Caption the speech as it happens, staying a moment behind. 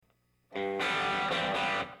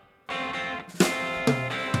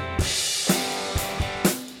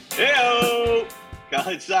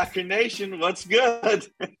College Soccer Nation, what's good?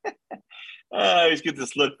 I always get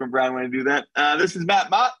this look from Brian when I do that. This is Matt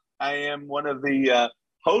Mott. I am one of the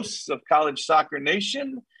hosts of College Soccer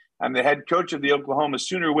Nation. I'm the head coach of the Oklahoma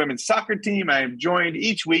Sooner women's soccer team. I am joined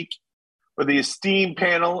each week with the esteemed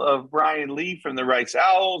panel of Brian Lee from the Rice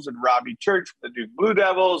Owls and Robbie Church from the Duke Blue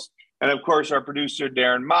Devils. And, of course, our producer,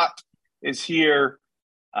 Darren Mott, is here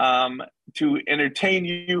to entertain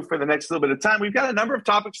you for the next little bit of time. We've got a number of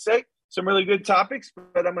topics today. Some really good topics,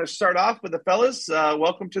 but I'm going to start off with the fellas.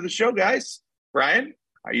 Welcome to the show, guys. Brian,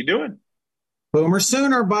 how you doing? Boomer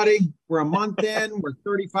Sooner, buddy. We're a month in. We're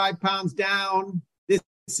 35 pounds down. This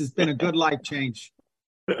has been a good life change.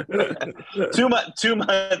 2 months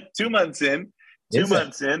in. 2 months in.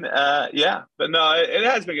 Yeah, but no, it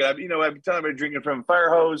has been good. I've been telling everybody drinking from a fire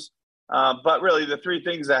hose. But really, the three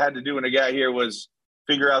things I had to do when I got here was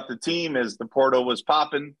figure out the team as the portal was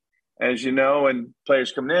popping, as you know, and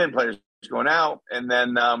players coming in, players going out, and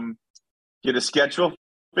then get a schedule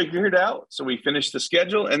figured out. So we finished the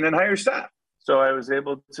schedule and then hire staff. So I was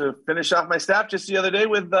able to finish off my staff just the other day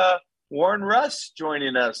with Warren Russ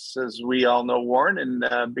joining us. As we all know Warren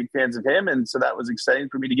and big fans of him. And so that was exciting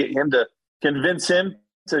for me to get him to convince him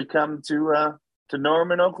to come to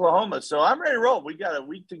Norman, Oklahoma. So I'm ready to roll. We got a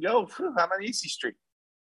week to go. I'm on Easy Street.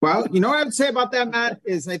 Well, you know what I would say about that, Matt,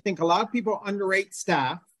 is I think a lot of people underrate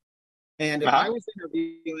staff. And if I was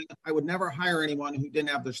interviewing, I would never hire anyone who didn't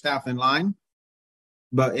have their staff in line,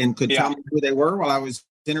 and could tell me who they were while I was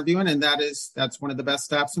interviewing. And that's one of the best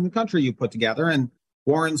staffs in the country you put together. And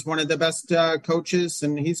Warren's one of the best coaches,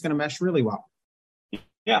 and he's going to mesh really well.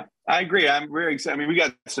 Yeah, I agree. I'm very excited. I mean, we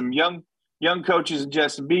got some young coaches,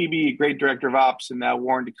 Justin Beebe, great director of ops, and now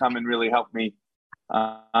Warren to come and really help me, with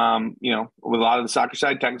a lot of the soccer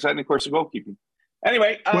side, technical side, and of course the goalkeeping.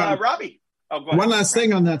 Anyway, Robbie. Oh, go ahead. One last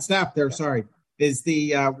thing on that staff there, sorry, is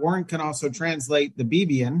the Warren can also translate the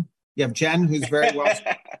Beebian. You have Jen, who's very well,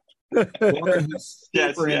 Warren, who's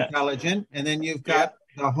super intelligent, and then you've got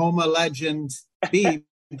the Homa legend Beebs,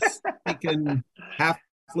 speaking half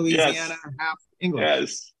Louisiana, half English.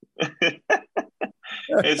 Yes.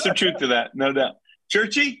 There's some truth to that, no doubt.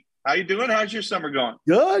 Churchy, how you doing? How's your summer going?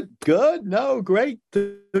 Good. No, great.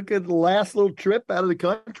 Took a last little trip out of the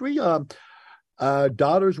country.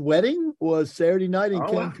 Daughter's wedding was Saturday night in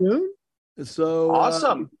Cancun. Wow. So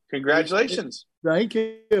awesome. Congratulations. Thank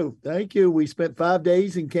you. We spent 5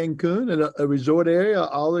 days in Cancun in a resort area,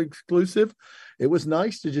 all exclusive. It was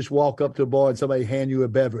nice to just walk up to a bar and somebody hand you a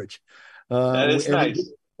beverage. That is nice.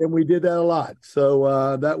 And we did that a lot.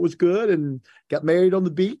 So that was good, and got married on the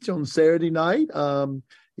beach on Saturday night.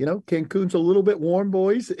 Cancun's a little bit warm,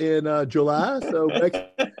 boys, in July. So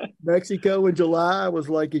Mexico in July was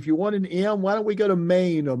like, if you want an M, why don't we go to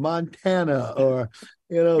Maine or Montana or,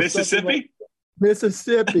 Mississippi?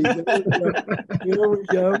 Mississippi. Here we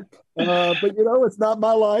go. But, it's not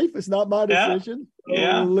my life. It's not my decision.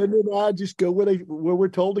 Yeah. Linda and I just go where we're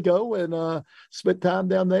told to go and spend time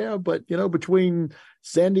down there. But, between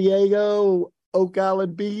San Diego, Oak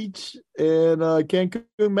Island Beach, and Cancun,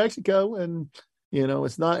 Mexico, and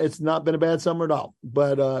it's not been a bad summer at all.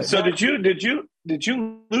 But so did you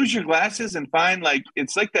lose your glasses and find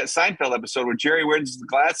it's like that Seinfeld episode where Jerry wears the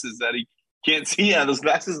glasses that he can't see? Yeah, those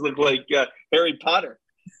glasses look like Harry Potter.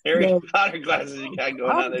 Potter glasses you got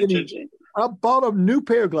going on there. I bought a new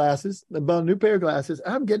pair of glasses.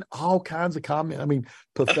 I'm getting all kinds of comments. I mean,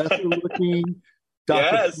 professor looking.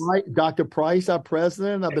 Dr. Price, our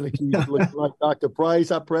president. I've been accused of looking like Dr. Price,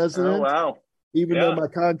 our president. Oh, wow. Even though my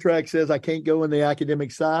contract says I can't go in the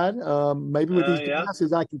academic side, maybe with these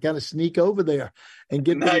glasses I can kind of sneak over there and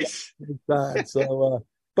get nice. The academic side. So,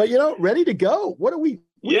 but ready to go. What are we?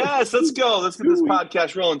 Yes, let's go. Let's get this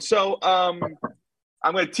podcast rolling. So,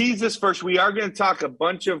 I'm going to tease this first. We are going to talk a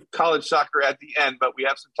bunch of college soccer at the end, but we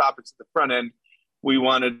have some topics at the front end we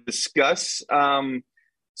want to discuss.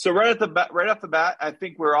 So right off the bat, I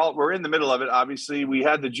think we're in the middle of it. Obviously, we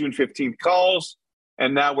had the June 15th calls,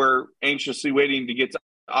 and now we're anxiously waiting to get to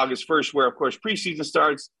August 1st, where, of course, preseason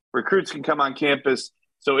starts. Recruits can come on campus.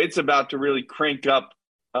 So it's about to really crank up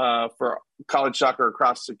for college soccer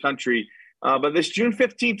across the country. But this June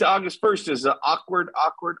 15th to August 1st is an awkward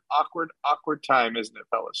time, isn't it,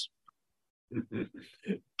 fellas?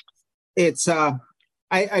 It's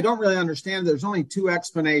I don't really understand. There's only two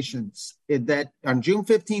explanations. That on June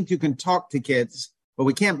 15th, you can talk to kids, but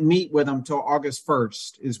we can't meet with them till August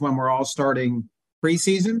 1st is when we're all starting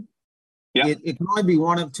preseason. Yeah. It can only be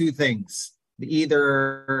one of two things.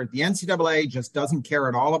 Either the NCAA just doesn't care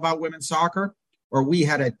at all about women's soccer, or we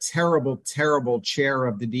had a terrible, terrible chair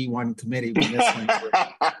of the D1 committee when this went through.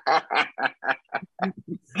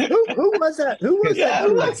 Who was that? Who was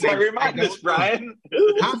that? Remind us, Brian.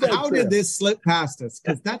 How did this slip past us?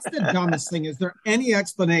 Because that's the dumbest thing. Is there any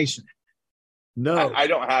explanation? No, I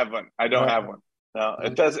don't have one. I don't have one. No,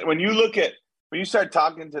 it doesn't. When you start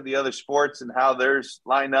talking to the other sports and how theirs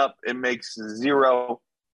line up, it makes zero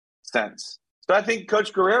sense. So I think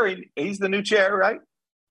Coach Guerreri, he's the new chair, right?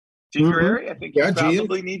 G. Guerreri, I think he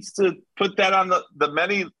probably needs to put that on the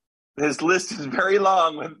many. His list is very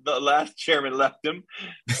long when the last chairman left him,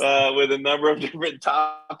 with a number of different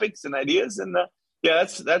topics and ideas. And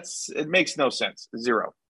that's it makes no sense.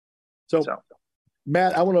 Zero. So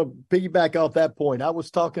Matt, I want to piggyback off that point. I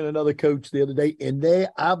was talking to another coach the other day, and they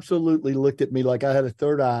absolutely looked at me like I had a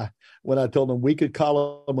third eye when I told them we could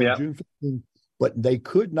call them on June 15th, but they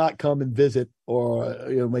could not come and visit or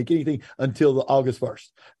make anything until the August 1st.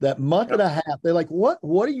 That month and a half, they're like, what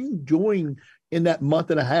are you doing in that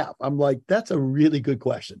month and a half? I'm like, that's a really good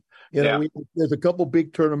question. There's a couple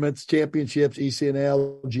big tournaments, championships,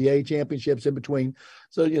 ECNL, GA championships in between.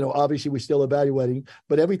 So, obviously we're still evaluating,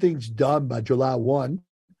 but everything's done by July 1,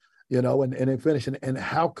 and then finish. And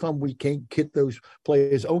how come we can't get those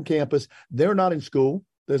players on campus? They're not in school.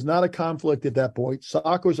 There's not a conflict at that point.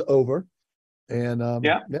 Soccer's over. And no,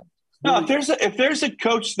 if there's a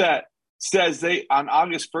coach that says on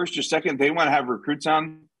August 1st or 2nd, they want to have recruits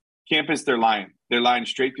on campus, they're lying. They're lying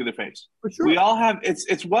straight through the face. For sure. We all have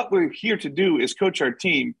it's what we're here to do is coach our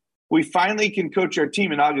team. We finally can coach our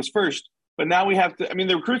team in August 1st, but now we have to. I mean,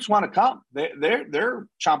 the recruits want to come. They're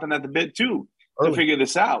chomping at the bit too to figure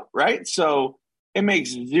this out, right? So it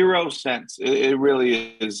makes zero sense. It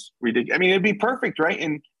really is ridiculous. I mean, it'd be perfect, right?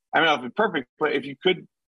 And I don't know if it's perfect, but if you could,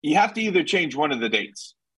 you have to either change one of the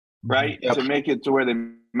dates, right, to make it to where they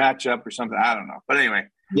match up or something. I don't know, but anyway,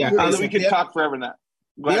 we could talk forever on that.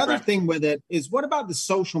 The other thing with it is, what about the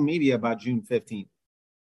social media about June 15th?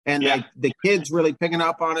 And the kids really picking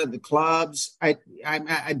up on it, the clubs. I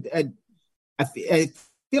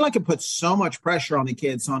feel like it puts so much pressure on the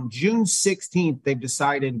kids. On June 16th, they've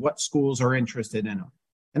decided what schools are interested in them.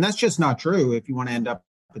 And that's just not true if you want to end up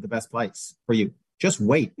at the best place for you. Just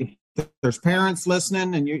wait. If there's parents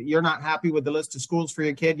listening and you're not happy with the list of schools for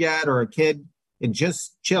your kid yet, or a kid, and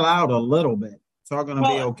just chill out a little bit. It's all going to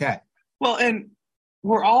be okay. Well, and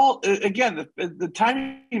we're all, again, the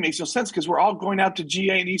timing makes no sense because we're all going out to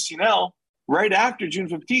GA and ECNL right after June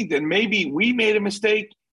 15th. And maybe we made a mistake.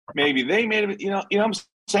 Maybe they made it. What I'm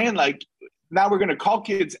saying? Like, now we're going to call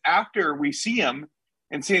kids after we see them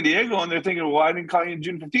in San Diego, and they're thinking, well, I didn't call you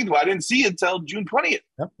June 15th. Well, I didn't see you until June 20th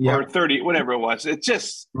or 30th, whatever it was. It's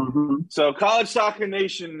just so College Soccer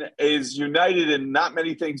Nation is united in not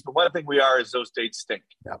many things, but one thing we are is those dates stink.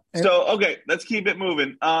 So, okay, let's keep it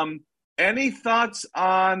moving. Any thoughts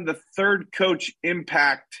on the third coach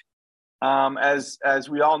impact, as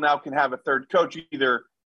we all now can have a third coach, either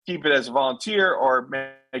keep it as a volunteer or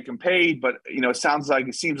make them paid? But,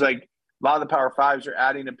 it seems like a lot of the Power Fives are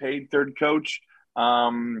adding a paid third coach.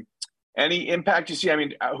 Any impact you see? I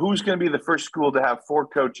mean, who's going to be the first school to have 4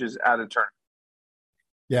 coaches at a turn?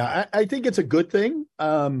 Yeah, I think it's a good thing.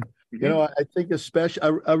 I think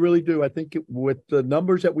especially, I really do. I think with the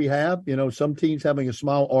numbers that we have, some teams having a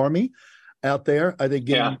small army out there, I think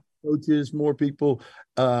getting coaches, more people,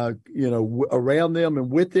 around them and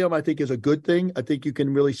with them, I think is a good thing. I think you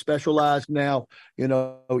can really specialize now. You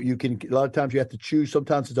can, a lot of times you have to choose.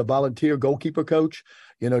 Sometimes it's a volunteer goalkeeper coach.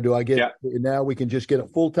 Do I get, now we can just get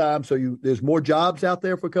it full time. So there's more jobs out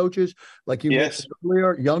there for coaches. Like you mentioned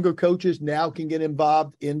earlier, younger coaches now can get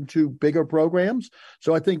involved into bigger programs.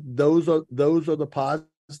 So I think those are the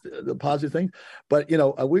positive things. But,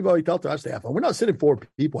 we've already talked to our staff, and we're not sending 4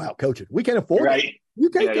 people out coaching. We can't afford it.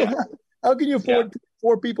 You can't How can you afford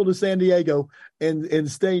 4 people to San Diego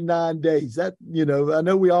and stay 9 days? That, I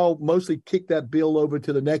know we all mostly kick that bill over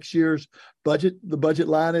to the next year's budget, the budget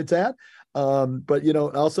line it's at. But all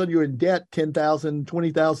of a sudden you're in debt $10,000,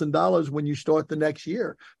 $20,000 when you start the next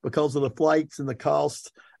year because of the flights and the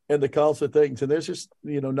cost of things. And there's just,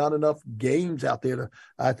 not enough games out there to,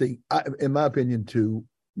 I think, in my opinion, to,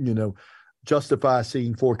 justify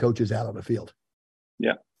seeing 4 coaches out on the field.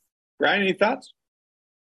 Yeah. Brian, any thoughts?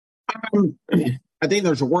 I think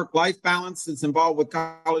there's a work-life balance that's involved with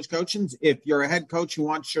college coaching. If you're a head coach who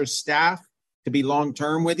wants your staff to be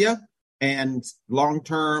long-term with you, and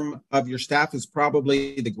long-term of your staff is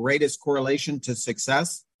probably the greatest correlation to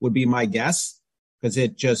success, would be my guess, because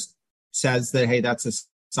it just says that, hey, that's a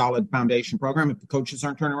solid foundation program. If the coaches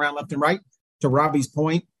aren't turning around left and right, to Robbie's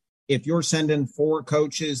point, if you're sending 4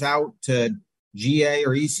 coaches out to GA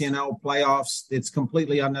or ECNL playoffs, it's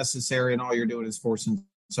completely unnecessary, and all you're doing is forcing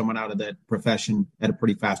someone out of that profession at a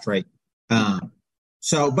pretty fast rate.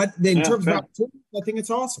 So, but in terms fair. of opportunities, I think it's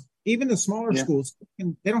awesome. Even the smaller schools,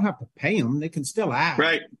 they don't have to pay them. They can still add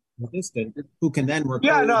Right. assistant who can then recruit.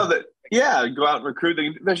 Yeah, no, go out and recruit.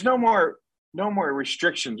 There's no more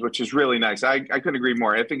restrictions, which is really nice. I couldn't agree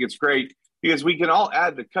more. I think it's great because we can all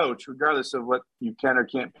add the coach regardless of what you can or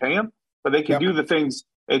can't pay them, but they can do the things.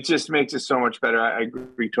 It just makes it so much better. I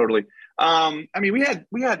agree totally. I mean, we had,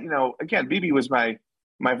 again, BB was my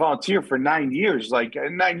volunteer for 9 years. Like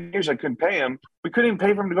in 9 years, I couldn't pay him. We couldn't even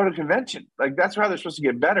pay for him to go to convention. Like that's how they're supposed to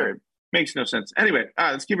get better. It makes no sense. Anyway,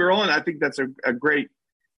 let's keep it rolling. I think that's a great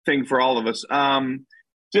thing for all of us.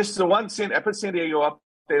 Just the one I put San Diego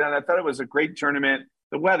update on. I thought it was a great tournament.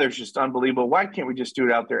 The weather's just unbelievable. Why can't we just do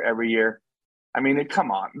it out there every year? I mean, come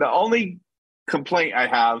on. The only complaint I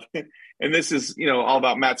have, and this is, all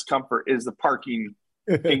about Matt's comfort, is the parking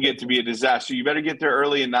can get to be a disaster. You better get there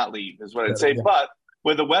early and not leave, is what I'd say. Yeah. But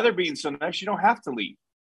with the weather being so nice, you don't have to leave,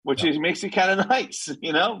 which makes it kind of nice,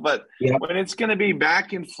 But when it's going to be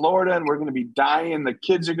back in Florida and we're going to be dying, the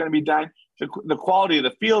kids are going to be dying. The quality of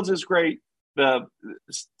the fields is great. The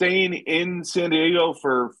staying in San Diego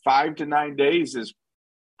for 5 to 9 days is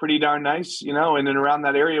pretty darn nice, in and around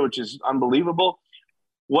that area, which is unbelievable.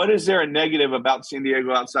 What is there a negative about San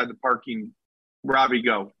Diego outside the parking? Robbie,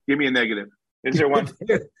 go. Give me a negative. Is there one?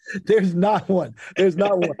 There's not one. There's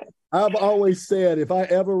not one. I've always said, if I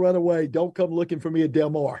ever run away, don't come looking for me at Del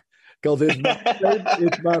Mar, because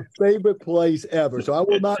it's my favorite place ever. So I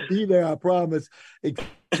will not be there, I promise, except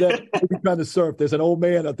maybe trying to surf. There's an old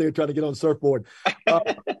man out there trying to get on a surfboard.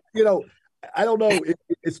 I don't know.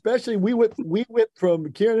 Especially we went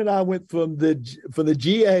from Kieran and I went from the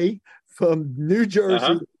GA from New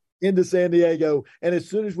Jersey into San Diego, and as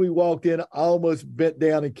soon as we walked in, I almost bent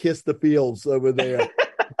down and kissed the fields over there.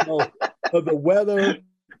 Of the weather,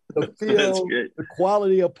 the field, the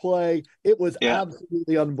quality of play, it was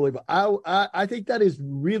absolutely unbelievable. I think that is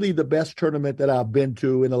really the best tournament that I've been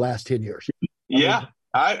to in the last 10 years.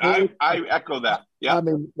 I echo that. Yeah, I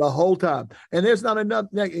mean the whole time, and there's not enough.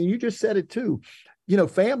 And you just said it too.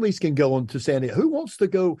 Families can go on to San Diego. Who wants to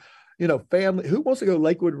go? Family. Who wants to go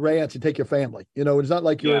Lakewood Ranch and take your family? It's not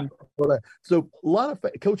like you're in. So a lot of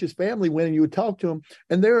coaches' family went, and you would talk to them,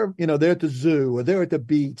 and they're at the zoo or they're at the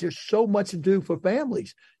beach. There's so much to do for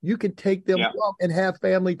families. You could take them and have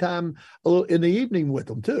family time a little in the evening with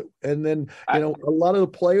them too. And then a lot of the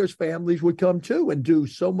players' families would come too and do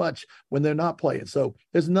so much when they're not playing. So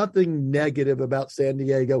there's nothing negative about San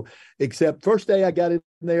Diego, except first day I got in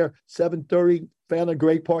there 7:30. Found a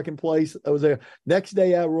great parking place. I was there. Next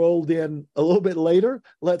day, I rolled in a little bit later,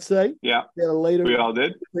 let's say. Yeah. Later. We all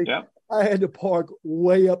did. Yeah. I had to park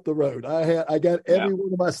way up the road. I got every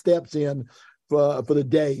one of my steps in for the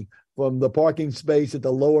day, from the parking space at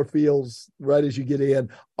the lower fields, right as you get in,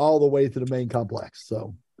 all the way to the main complex.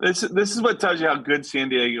 So this is what tells you how good San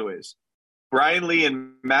Diego is. Brian Lee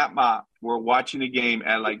and Matt Mott were watching a game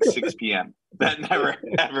at like 6 p.m. That never,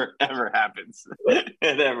 ever, ever happens. It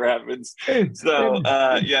never happens. So,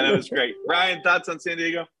 that was great. Ryan, thoughts on San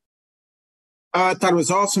Diego? I thought it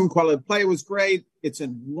was awesome. Quality of play was great. It's a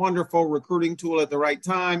wonderful recruiting tool at the right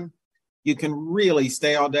time. You can really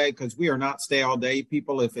stay all day, because we are not stay all day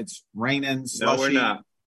people. If it's raining, slushy, no,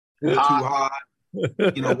 we're too hot,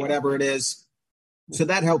 whatever it is. So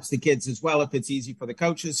that helps the kids as well if it's easy for the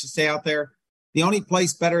coaches to stay out there. The only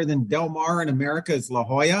place better than Del Mar in America is La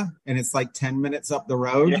Jolla, and it's like 10 minutes up the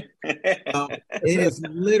road. It is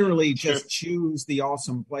literally just choose the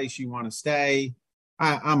awesome place you want to stay.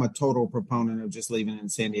 I'm a total proponent of just leaving in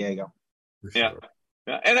San Diego. Sure.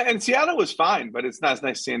 Yeah. And Seattle was fine, but it's not as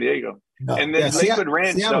nice as San Diego. No. And then Lakewood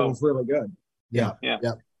Ranch. Seattle was really good. Yeah.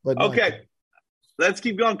 Okay. Let's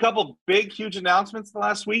keep going. A couple big, huge announcements the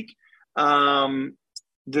last week.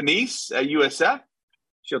 Denise at USF.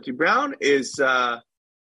 Shelty Brown is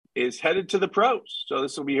headed to the pros. So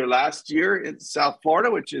this will be her last year in South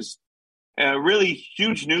Florida, which is really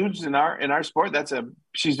huge news in our sport.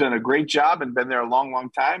 She's done a great job and been there a long,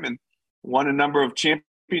 long time, and won a number of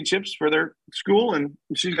championships for their school. And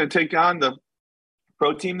she's going to take on the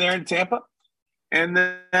pro team there in Tampa. And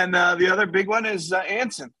then the other big one is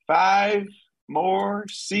Anson. 5 more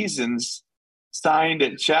seasons signed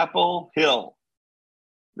at Chapel Hill,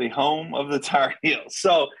 the home of the Tar Heels.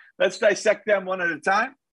 So let's dissect them one at a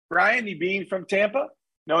time. Brian, you being from Tampa,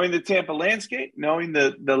 knowing the Tampa landscape, knowing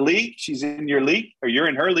the league. She's in your league, or you're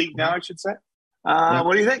in her league now, I should say.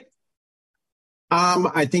 What do you think?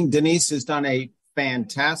 I think Denise has done a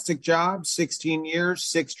fantastic job. 16 years,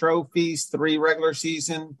 6 trophies, 3 regular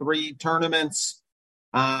season, 3 tournaments.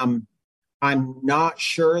 I'm not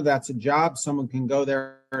sure that's a job someone can go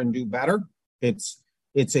there and do better. It's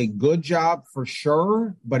it's a good job for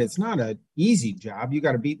sure, but it's not an easy job. You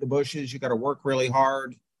got to beat the bushes. You got to work really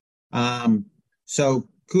hard. So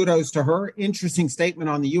kudos to her. Interesting statement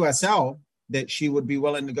on the USL that she would be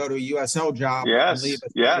willing to go to a USL job and leave a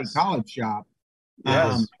steady college job.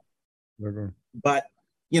 Yes. But,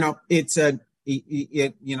 it's a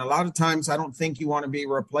lot of times I don't think you want to be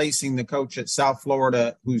replacing the coach at South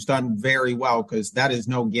Florida who's done very well, because that is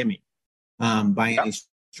no gimme by any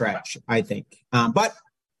stretch, I think. But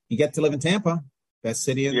you get to live in Tampa, best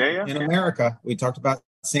city in America. We talked about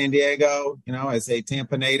San Diego, as a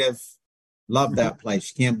Tampa native, love that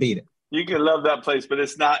place. You can't beat it. You can love that place, but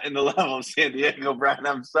it's not in the level of San Diego, Brian.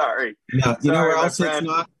 I'm sorry. No, you know where else it's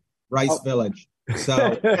not? Rice Village.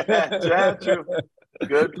 So yeah, true.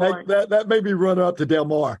 Good point. That made me run up to Del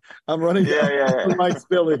Mar. I'm running to Rice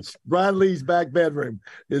Village. Brian Lee's back bedroom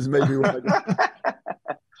is maybe what I do.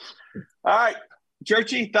 All right.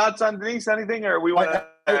 Churchy, thoughts on Denise? Anything, or we want to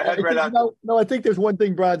head right out? No, I think there's one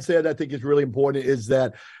thing Brian said I think is really important, is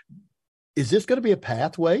this going to be a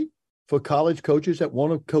pathway for college coaches that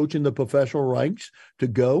want to coach in the professional ranks to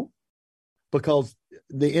go? Because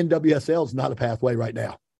the NWSL is not a pathway right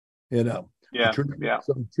now,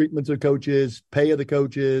 Some treatments of coaches, pay of the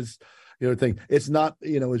coaches, thing. It's not,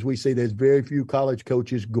 as we say, there's very few college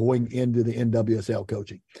coaches going into the NWSL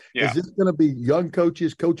coaching. Yeah. Is this going to be young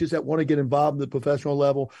coaches that want to get involved in the professional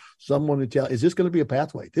level? Someone to tell, is this going to be a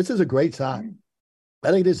pathway? This is a great sign.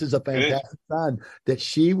 I think this is a fantastic sign that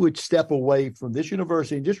she would step away from this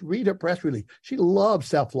university and just read her press release. She loves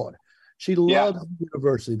South Florida. She loves the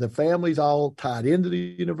university. The family's all tied into the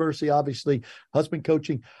university, obviously, husband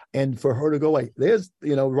coaching, and for her to go away. There's,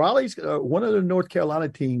 Raleigh's one of the North Carolina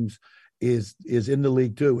teams is in the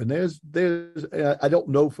league too. And there's I don't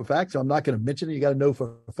know for fact, so I'm not going to mention it. You got to know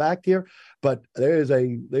for a fact here, but there is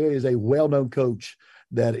a well-known coach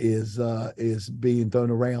that is being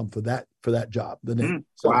thrown around for that job. The name.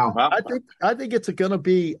 So wow. I think it's going to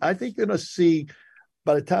be. I think you're going to see.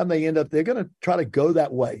 By the time they end up, they're going to try to go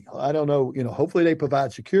that way. I don't know. Hopefully they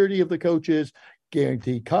provide security of the coaches,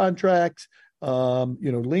 guaranteed contracts,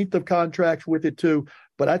 length of contracts with it too.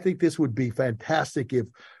 But I think this would be fantastic if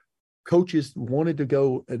coaches wanted to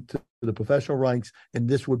go to the professional ranks, and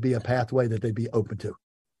this would be a pathway that they'd be open to.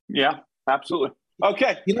 Yeah, absolutely.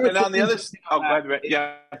 Okay. And on the other side,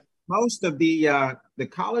 most of the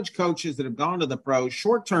college coaches that have gone to the pros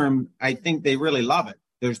short term, I think they really love it.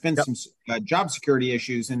 There's been some job security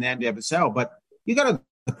issues in the NWSL, but you go to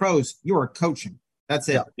the pros, you are coaching. That's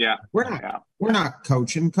it. Yeah. We're not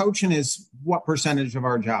coaching. Coaching is what percentage of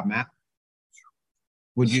our job, Matt?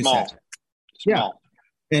 Would you say? Small.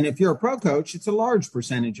 And if you're a pro coach, it's a large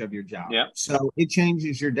percentage of your job. Yeah. So it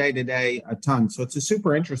changes your day-to-day a ton. So it's a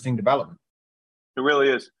super interesting development. It really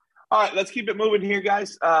is. All right, let's keep it moving here,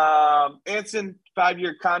 guys. Anson,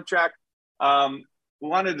 5-year contract. We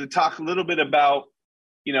wanted to talk a little bit about,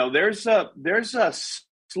 there's a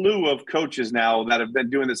slew of coaches now that have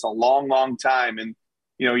been doing this a long, long time. And,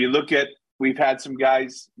 you look at, we've had some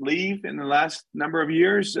guys leave in the last number of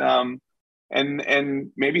years, and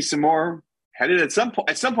maybe some more headed at some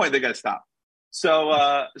point they got to stop.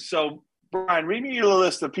 So Brian, read me a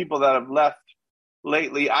list of people that have left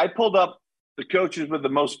lately. I pulled up the coaches with the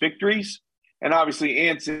most victories, and obviously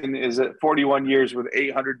Anson is at 41 years with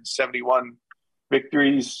 871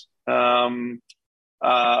 victories. In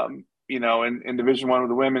Division I with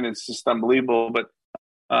the women, it's just unbelievable. But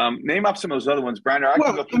name up some of those other ones, Brian. I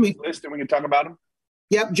can go through the list and we can talk about them.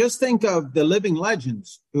 Yep. Just think of the living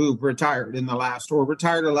legends who've retired in the last, or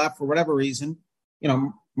retired or left for whatever reason.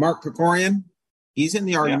 Mark Krikorian, he's in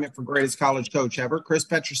the argument for greatest college coach ever. Chris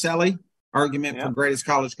Petroselli, argument for greatest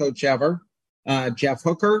college coach ever. Jeff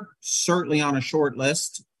Hooker, certainly on a short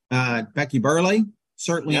list. Becky Burley,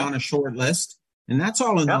 certainly on a short list. And that's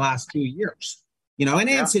all in the last 2 years. And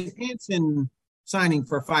Anson signing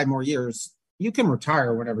for 5 more years, you can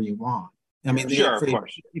retire whenever you want. I mean, of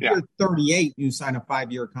course. If you're 38, you sign a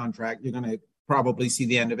 5-year contract, you're going to probably see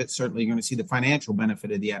the end of it. Certainly, you're going to see the financial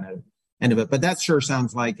benefit of the end of it. But that sure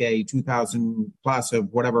sounds like a 2,000 plus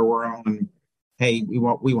of whatever we're on. Hey, we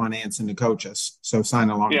want Anson to coach us, so sign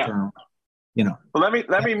a long term. Well,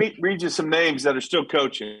 let me read you some names that are still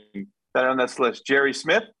coaching that are on this list. Jerry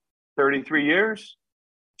Smith, 33 years.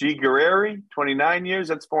 G. Guerreri, 29 years.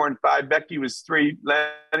 That's 4 and 5. Becky was 3. Lenny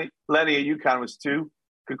at UConn was 2.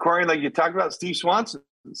 Krikorian, like you talked about, Steve Swanson's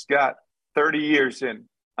got 30 years in.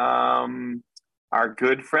 Our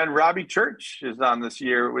good friend Robbie Church is on this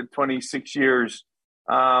year with 26 years,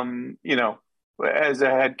 as a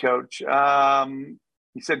head coach.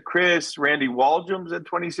 He said Randy Waldrum's at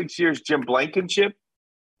 26 years. Jim Blankenship,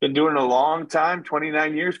 been doing it a long time,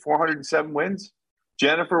 29 years, 407 wins.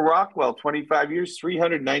 Jennifer Rockwell, 25 years,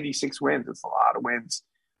 396 wins. That's a lot of wins.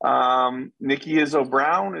 Nikki Izzo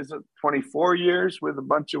Brown is 24 years with a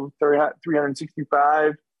bunch of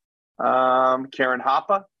 365. Karen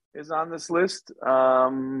Hoppa is on this list.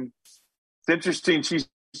 It's interesting. She's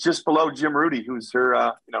just below Jim Rudy, who's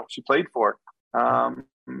her, she played for.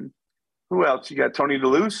 Who else? You got Tony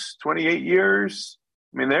DeLuce, 28 years.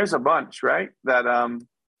 I mean, there's a bunch, right? That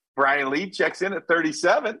Brian Lee checks in at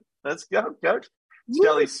 37. Let's go, Coach.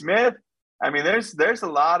 Shelly Smith. I mean, there's a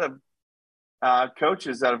lot of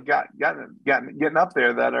coaches that have getting up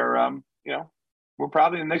there that are, we're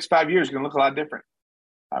probably in the next 5 years going to look a lot different,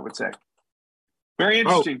 I would say. Very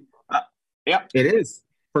interesting. Yeah. It is,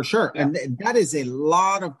 for sure. Yeah. And that is a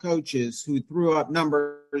lot of coaches who threw up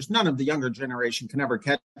numbers. None of the younger generation can ever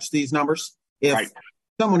catch these numbers. If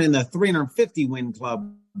someone in the 350 win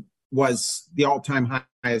club was the all-time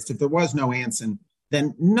highest, if there was no Anson,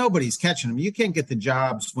 then nobody's catching them. You can't get the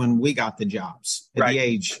jobs when we got the jobs at the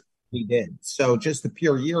age we did. So just the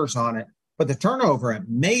pure years on it. But the turnover at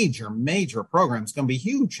major programs is going to be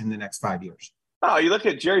huge in the next 5 years. Oh, you look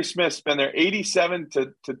at Jerry Smith's been there 87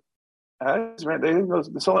 to this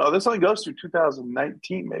only goes through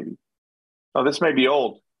 2019 maybe. Oh, this may be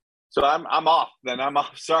old. So I'm off then. I'm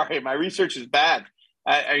off. Sorry. My research is bad.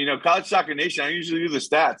 College Soccer Nation, I usually do the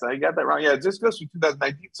stats. I got that wrong. Yeah, it just goes through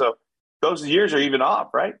 2019. So those years are even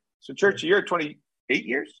off, right? So Church, a year, 28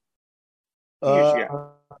 years?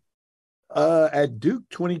 At Duke,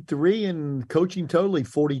 23, and coaching totally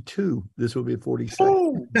 42. This will be 46.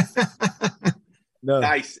 No.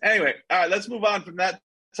 Nice. Anyway, all right, let's move on from that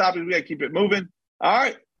topic. We got to keep it moving. All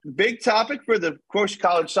right, big topic for the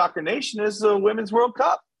College Soccer Nation is the Women's World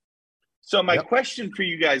Cup. So my question for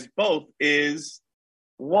you guys both is,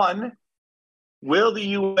 1, will the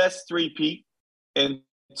U.S. three-peat? And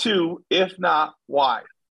 2, if not, why?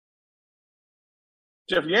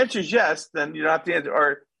 So if your answer is yes, then you don't have to answer.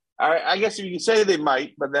 Or I guess if you say they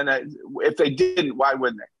might, but then if they didn't, why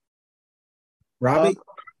wouldn't they? Robbie?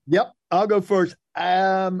 Yep, I'll go first.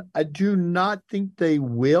 I do not think they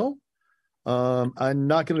will. I'm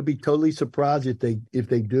not going to be totally surprised if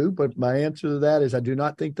they do, but my answer to that is I do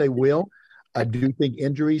not think they will. I do think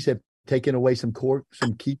injuries have taken away some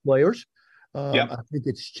key players. I think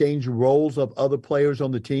it's changed roles of other players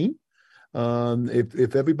on the team.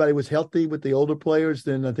 If everybody was healthy with the older players,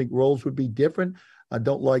 then I think roles would be different. I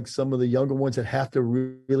don't like some of the younger ones that have to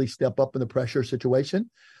really step up in the pressure situation.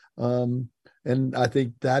 And I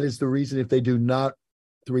think that is the reason if they do not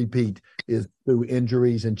three-peat is through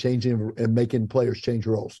injuries and changing and making players change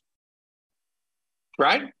roles.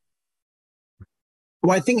 Right?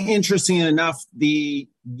 Well, I think interesting enough,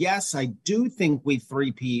 yes, I do think we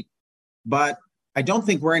three-peat, but I don't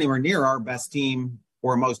think we're anywhere near our best team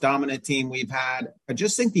or most dominant team we've had. I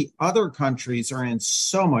just think the other countries are in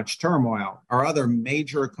so much turmoil. Our other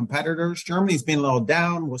major competitors, Germany's been a little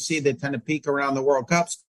down. We'll see they tend to peak around the World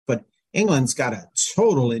Cups, but England's got a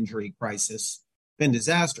total injury crisis. Been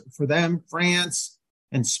disaster for them. France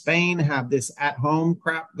and Spain have this at-home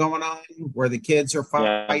crap going on where the kids are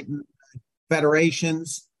fighting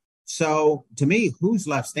federations. So to me, who's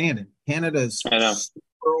left standing? Canada's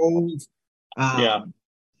super old.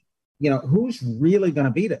 Who's really going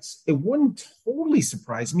to beat us? It wouldn't totally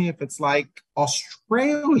surprise me if it's like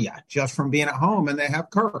Australia just from being at home and they have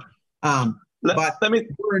Kirk. We're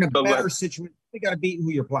in a better situation. You got to beat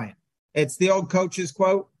who you're playing. It's the old coach's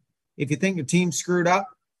quote. If you think your team's screwed up,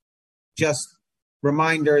 just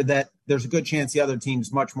reminder that there's a good chance the other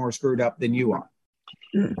team's much more screwed up than you are.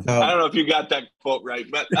 So, I don't know if you got that quote right,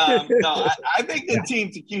 but no, I think the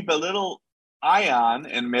team to keep a little eye on,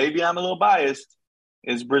 and maybe I'm a little biased,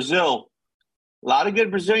 is Brazil. A lot of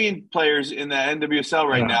good Brazilian players in the NWSL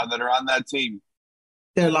right now that are on that team.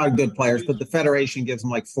 There are a lot of good players, but the Federation gives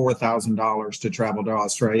them like $4,000 to travel to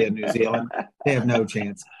Australia and New Zealand. They have no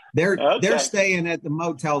chance. They're staying at the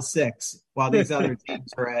Motel 6 while these other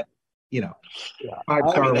teams are at,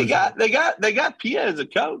 5-star. They got Pia as a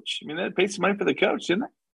coach. I mean, they paid some money for the coach, didn't they?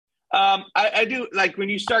 I do like when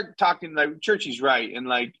you start talking. Like Churchy's right, and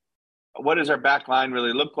like, what does our back line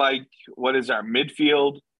really look like? What is our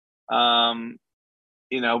midfield?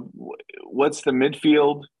 What's the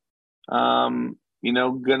midfield?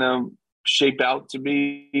 Gonna shape out to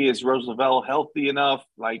be? Is Rose Lavelle healthy enough?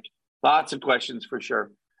 Like, lots of questions for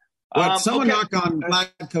sure. Well, someone knock on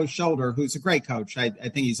Vlatko's shoulder, who's a great coach. I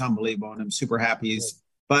think he's unbelievable, and I'm super happy.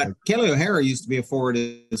 But Kelly O'Hara used to be a forward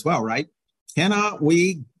as well, right? Cannot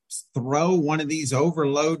we throw one of these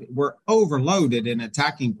We're overloaded in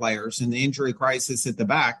attacking players and the injury crisis at the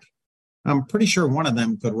back. I'm pretty sure one of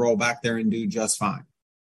them could roll back there and do just fine.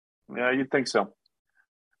 Yeah, you'd think so.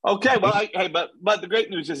 Okay, well, but the great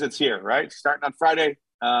news is it's here, right? Starting on Friday,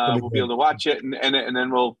 we'll be able to watch it, and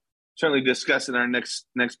then we'll certainly discuss it in our next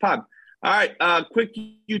pod. All right, quick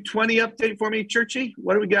U20 update for me, Churchy.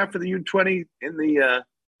 What do we got for the U20 in the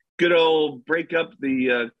good old breakup,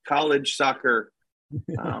 the college soccer?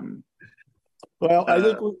 Well,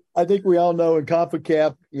 I think we all know in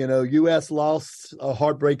CONCACAF, U.S. lost a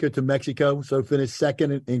heartbreaker to Mexico, so finished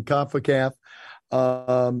second in CONCACAF.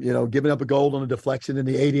 Giving up a goal on a deflection in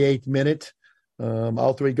the 88th minute.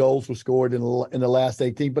 All 3 goals were scored in the last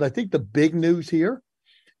 18. But I think the big news here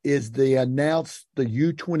is they announced the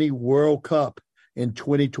U20 World Cup in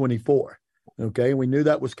 2024. Okay, we knew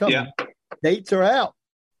that was coming. Yeah. Dates are out.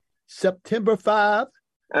 September 5,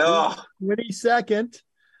 22nd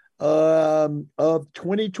of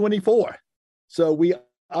 2024. So we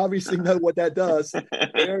obviously know what that does.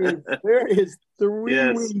 There is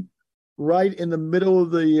 3 weeks right in the middle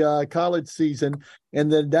of the college season,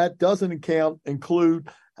 and then that doesn't include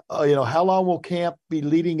how long will camp be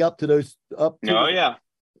leading up to those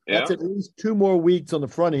That's at least 2 more weeks on the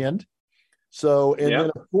front end. So, and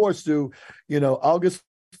then of course, August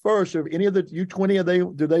 1st, or any of the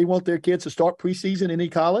U20, do they want their kids to start preseason in any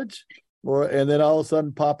college, and then all of a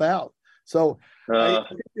sudden pop out? So I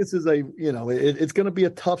think this is it's going to be a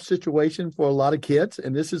tough situation for a lot of kids,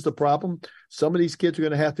 and this is the problem. Some of these kids are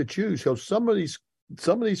going to have to choose. So some of these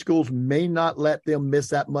schools may not let them miss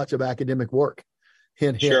that much of academic work.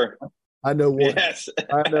 Hint, sure. I know one. Yes.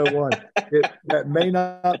 I know one that may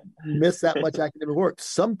not miss that much academic work.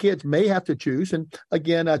 Some kids may have to choose. And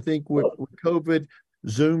again, I think with COVID,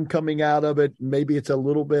 Zoom coming out of it, maybe it's a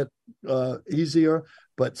little bit easier,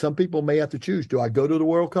 but some people may have to choose. Do I go to the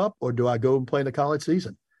World Cup or do I go and play in the college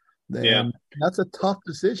season? And that's a tough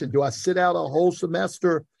decision. Do I sit out a whole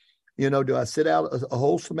semester? Do I sit out a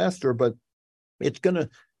whole semester? But it's gonna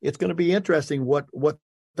be interesting what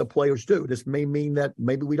the players do. This may mean that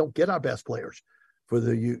maybe we don't get our best players for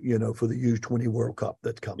the U20 World Cup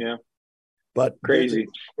that's coming. Yeah, but crazy.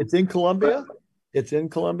 It's in Colombia. It's in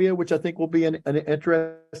Colombia, which I think will be an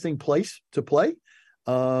interesting place to play.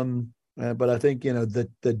 But I think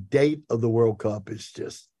the date of the World Cup is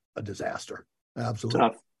just a disaster. Absolutely,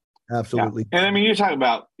 tough. Absolutely. Yeah. And I mean, you're talking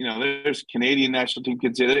about there's Canadian national team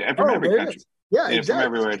kids here from every country. Yeah, exactly.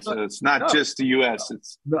 From everywhere. It's not just the U.S.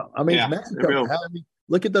 It's it's Mexico.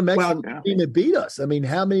 Look at the Mexican team that beat us. I mean,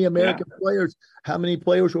 how many American players? How many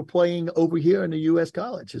players were playing over here in the U.S.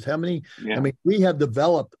 colleges? How many? Yeah. I mean, we have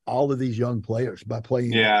developed all of these young players by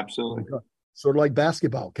playing. Yeah, absolutely. Sort of like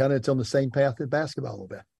basketball. Kind of, it's on the same path as basketball a little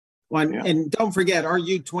bit. Well, and don't forget, our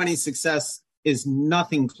U20 success is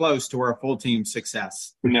nothing close to our full team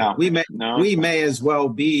success. No, we may as well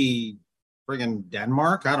be friggin'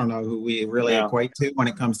 Denmark. I don't know who we really equate to when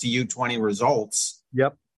it comes to U20 results.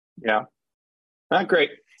 Yep. Yeah. Not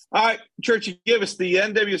great. All right, Churchy, give us the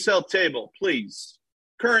NWSL table, please.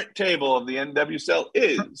 Current table of the NWSL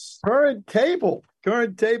is current table.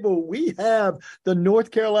 We have the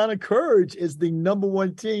North Carolina Courage is the number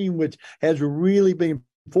 1 team, which has really been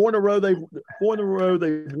 4 in a row. They've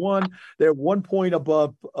won. They're 1 point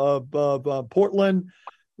above Portland,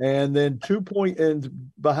 and then 2 points,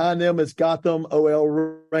 and behind them is Gotham, OL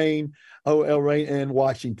Reign, and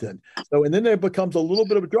Washington. So, and then there becomes a little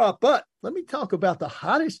bit of a drop. But let me talk about the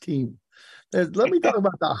hottest team. Let me talk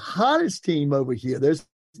about the hottest team over here. There's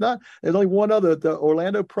only one other. The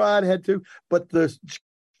Orlando Pride had 2, but the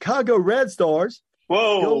Chicago Red Stars.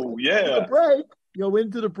 Whoa, go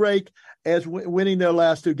into the break as winning their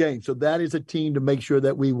last 2 games. So that is a team to make sure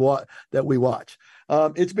that we watch.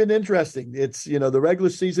 It's been interesting. It's the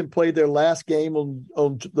regular season played their last game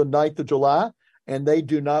on the 9th of July, and they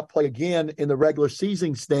do not play again in the regular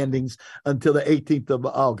season standings until the 18th of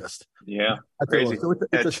August. Yeah, crazy. So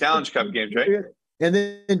it's a Challenge Cup games, right? And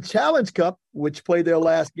then Challenge Cup, which played their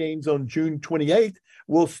last games on June 28th,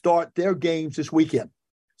 will start their games this weekend.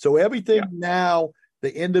 So everything now,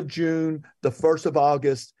 the end of June, the 1st of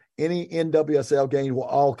August, any NWSL game will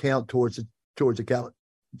all count towards the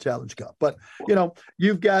Challenge Cup. But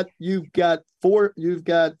you've got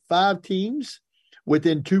 5 teams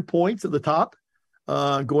within 2 points of the top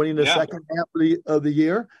going into the second half of the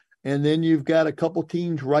year, and then you've got a couple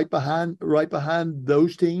teams right behind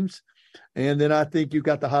those teams. And then I think you've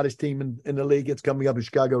got the hottest team in the league. It's coming up in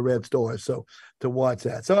Chicago Red Stars. So to watch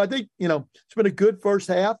that. So I think, it's been a good first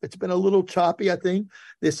half. It's been a little choppy, I think.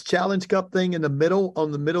 This Challenge Cup thing on the middle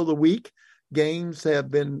of the week, games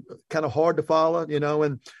have been kind of hard to follow,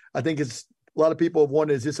 and I think it's a lot of people have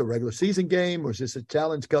wondered, is this a regular season game or is this a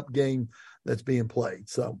Challenge Cup game that's being played?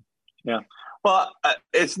 So, yeah. Well,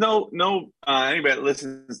 it's no anybody that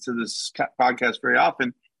listens to this podcast very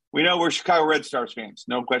often we know we're Chicago Red Stars fans.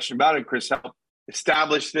 No question about it. Chris helped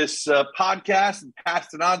establish this podcast and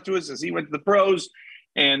passed it on to us as he went to the pros.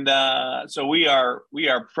 And so we are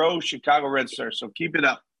pro Chicago Red Stars. So keep it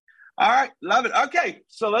up. All right. Love it. Okay.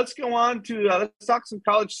 So let's go on to let's talk some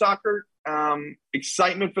college soccer,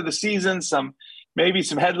 excitement for the season, maybe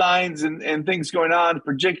some headlines and things going on,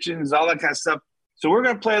 predictions, all that kind of stuff. So we're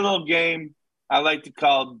going to play a little game I like to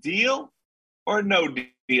call Deal or No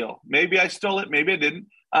Deal. Maybe I stole it. Maybe I didn't.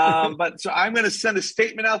 But so I'm going to send a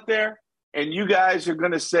statement out there, and you guys are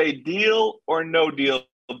going to say deal or no deal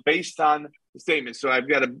based on the statement. So I've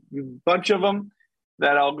got a bunch of them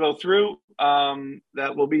that I'll go through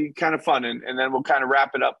that will be kind of fun, and then we'll kind of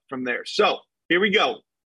wrap it up from there. So here we go.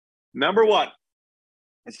 Number one.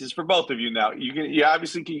 This is for both of you now. You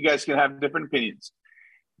guys can have different opinions.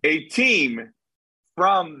 A team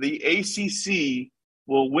from the ACC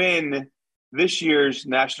will win this year's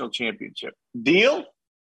national championship. Deal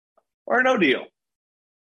or no deal?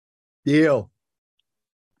 Deal.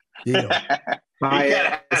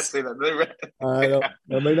 I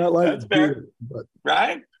may not like it, beer, but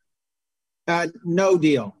right? No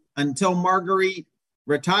deal. Until Marguerite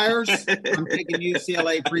retires, I'm taking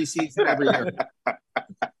UCLA preseason every year.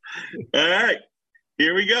 All right,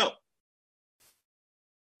 here we go.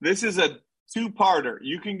 This is a two-parter.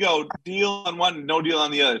 You can go deal on one, no deal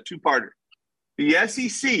on the other. Two-parter. The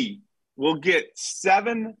SEC will get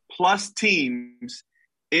 7+ teams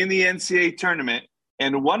in the NCAA tournament,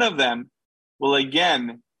 and one of them will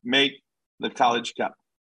again make the College Cup.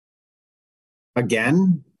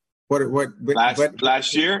 Again?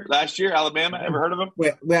 Last year, Alabama. Ever heard of them?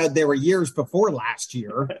 Well, there were years before last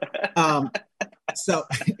year.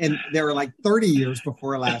 And there were like 30 years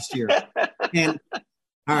before last year. And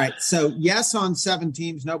all right. So yes, on 7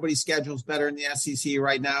 teams, nobody's schedule's better in the SEC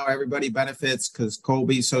right now. Everybody benefits because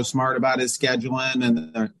Colby's so smart about his scheduling,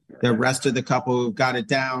 and the rest of the couple who've got it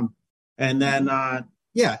down. And then, the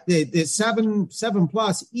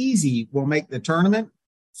 7+ easy will make the tournament.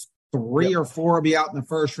 3 or 4 will be out in the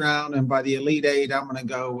first round. And by the Elite 8, I'm going to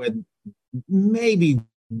go with maybe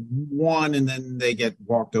 1, and then they get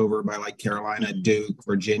walked over by like Carolina, Duke,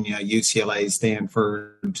 Virginia, UCLA,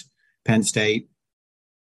 Stanford, Penn State.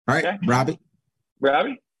 All right, okay.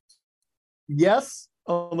 Robbie? Yes,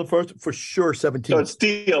 on the first, for sure, 17. So it's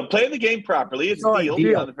deal. Play the game properly. It's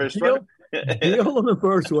deal on the first one. Deal on the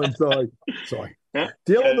first one. Sorry.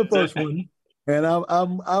 Deal on the first one. And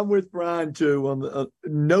I'm with Brian too on the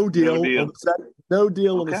no deal. On the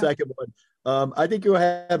second one. I think you'll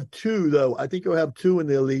have 2 though. I think you'll have 2 in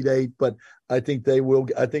the Elite 8, but I think they will.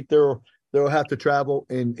 I think they'll have to travel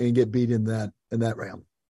and get beat in that round.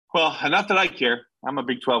 Well, not that I care. I'm a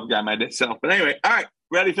Big 12 guy myself. But anyway, all right,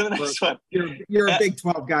 ready for the next one. You're a Big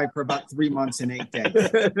 12 guy for about 3 months and 8 days.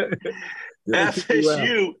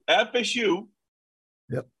 FSU.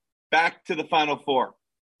 Yep. Back to the Final Four.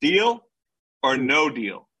 Deal or no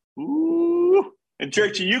deal? Ooh. And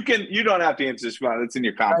Churchy, you don't have to answer this one. It's in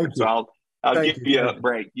your conference. So I'll give you a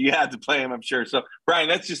break. You had to play him, I'm sure. So Brian,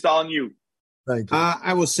 that's just all on you. Thank you.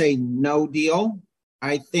 I will say no deal.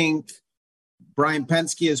 I think Brian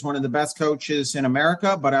Penske is one of the best coaches in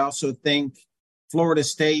America, but I also think Florida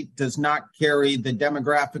State does not carry the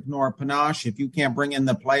demographic nor panache if you can't bring in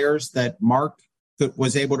the players that Mark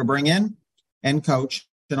was able to bring in and coach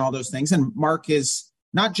and all those things. And Mark is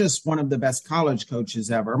not just one of the best college coaches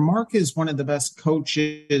ever. Mark is one of the best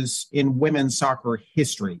coaches in women's soccer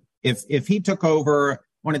history. If he took over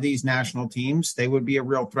one of these national teams, they would be a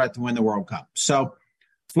real threat to win the World Cup. So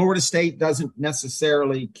Florida State doesn't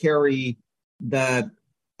necessarily carry the,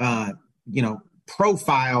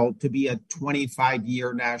 profile to be a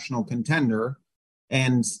 25-year national contender.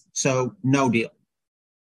 And so no deal.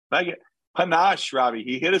 Like it. Panache, Robbie.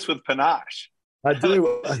 He hit us with panache. I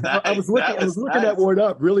do. I was looking that word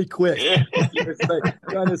up really quick,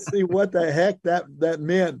 trying to see what the heck that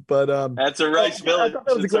meant. But that's a Rice Village.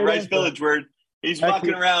 It's a Rice Village word. He's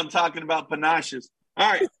walking around talking about panaches. All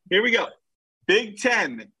right, here we go. Big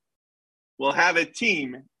Ten will have a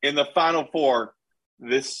team in the Final Four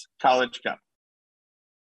this College Cup.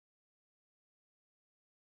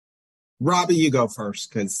 Robbie, you go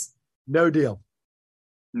first, because no deal.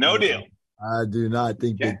 No deal. I do not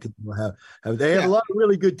think Big Ten will have. They have a lot of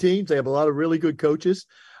really good teams. They have a lot of really good coaches,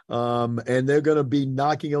 and they're going to be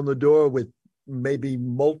knocking on the door with maybe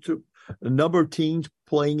a number of teams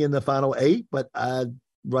playing in the Final 8. But I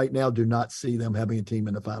right now do not see them having a team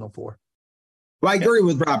in the Final 4. Well, I agree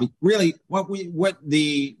with Robbie. Really, what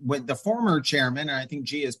the former chairman, and I think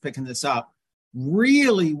G is picking this up,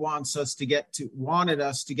 really wanted us to get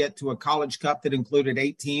to a College Cup that included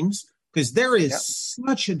 8 teams. because there is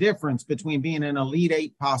such a difference between being an Elite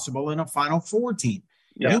Eight possible and a Final Four team.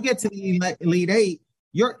 You get to the Elite Eight,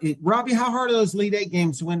 Robbie, how hard are those Elite Eight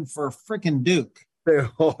games to win for freaking Duke?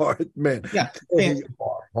 They're hard, man. Yeah, they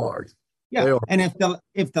are hard. Yeah, and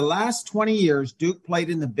if the last 20 years Duke played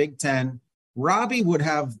in the Big Ten, Robbie would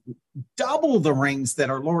have double the rings that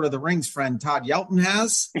our Lord of the Rings friend Todd Yelton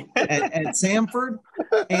has at Samford,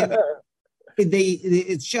 and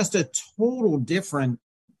it's just a total different,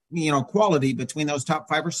 quality between those top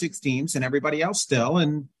 5 or 6 teams and everybody else still.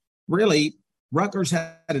 And really, Rutgers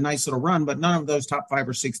had a nice little run, but none of those top 5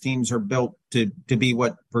 or 6 teams are built to be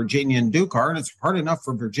what Virginia and Duke are, and it's hard enough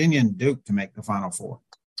for Virginia and Duke to make the Final Four.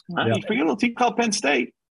 You forget a little team called Penn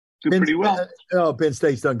State. Do pretty well. Penn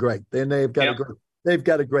State's done great. Then they've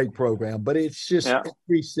got a great program, but it's just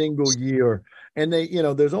every single year. And they,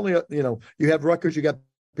 there's only you have Rutgers, you got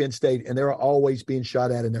Penn State, and they're always being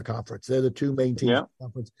shot at in their conference. They're the 2 main teams in the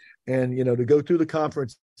conference. And to go through the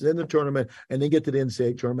conference, then the tournament, and then get to the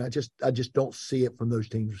NCAA tournament, I just don't see it from those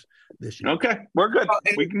teams this year. Okay, we're good.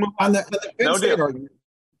 We can move on the Penn State argument.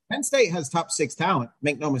 Penn State has top 6 talent,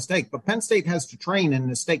 make no mistake, but Penn State has to train in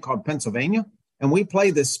a state called Pennsylvania, and we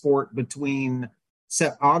play this sport between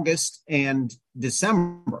August and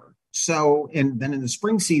December. So, and then in the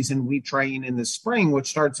spring season, we train in the spring, which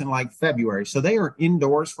starts in like February. So they are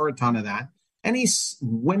indoors for a ton of that. Any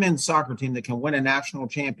women's soccer team that can win a national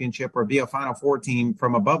championship or be a Final Four team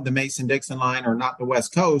from above the Mason-Dixon line or not the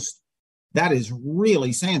West Coast, that is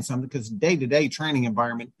really saying something, because day-to-day training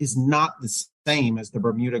environment is not the same as the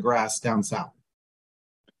Bermuda grass down south.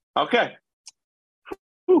 Okay.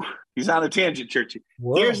 Whew. He's on a tangent, Churchy.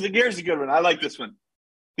 Here's a good one. I like this one.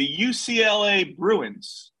 The UCLA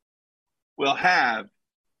Bruins will have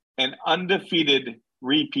an undefeated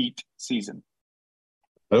repeat season.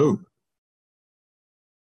 Oh.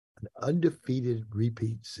 An undefeated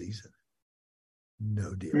repeat season.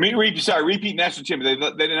 No deal. Repeat national champion. They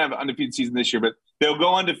didn't have an undefeated season this year, but they'll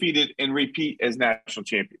go undefeated and repeat as national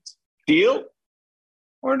champions. Deal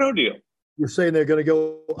or no deal? You're saying they're going to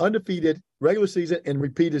go undefeated regular season and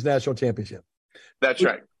repeat as national championship. That's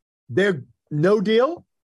right. They're no deal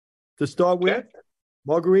to start with.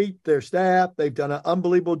 Marguerite, their staff, they've done an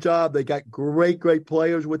unbelievable job. They got great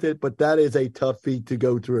players with it, but that is a tough feat to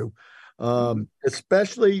go through.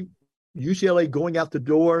 Especially UCLA going out the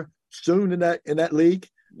door soon in that league.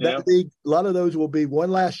 That league, a lot of those will be one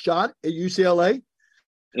last shot at UCLA.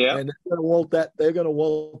 Yeah. And they're going to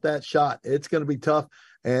want that shot. It's going to be tough.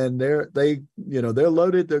 And they're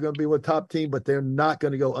loaded. They're going to be one top team, but they're not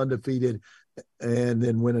going to go undefeated and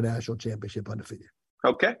then win a national championship undefeated.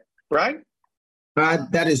 Okay. Right?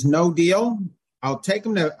 That is no deal. I'll take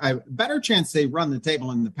them to a better chance they run the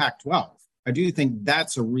table in the Pac-12. I do think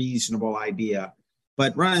that's a reasonable idea.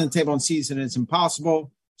 But running the table in season is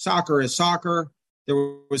impossible. Soccer is soccer. There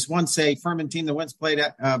was once a Furman team that once played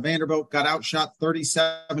at Vanderbilt, got outshot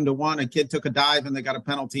 37-1. A kid took a dive and they got a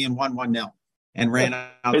penalty and won 1-0 and ran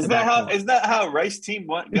out. Isn't that how Rice team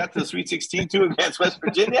got to the Sweet 16 too against West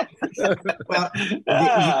Virginia?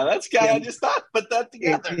 That's guy. I just thought put that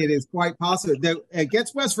together. It is quite possible.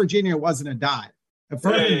 Against West Virginia, it wasn't a dive.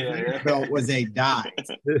 Vanderbilt was a dive.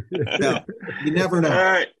 So you never know.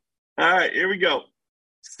 All right. Here we go.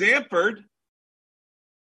 Stanford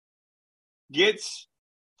gets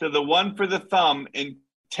to the one for the thumb in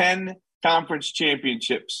 10 conference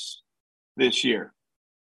championships this year.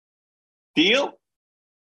 Deal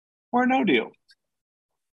or no deal?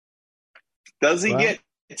 Does he get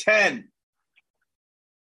 10?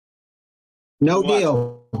 No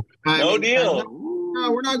deal. No deal.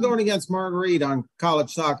 No, we're not going against Marguerite on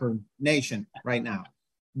College Soccer Nation right now.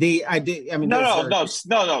 No,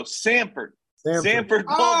 Samford. Samford.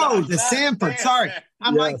 Oh, the Samford. Sorry.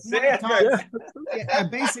 I'm like,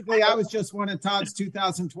 basically, I was just one of Todd's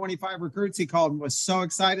 2025 recruits. He called and was so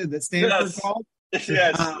excited that Stanford called.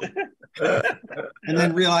 Yes. And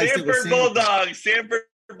then realized it was Samford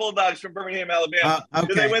Bulldogs from Birmingham, Alabama.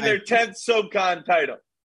 Do they win their 10th SoCon title?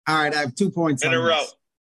 All right, I have 2 points in a row. Okay.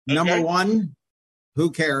 Number one, who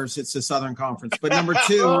cares? It's the Southern Conference. But number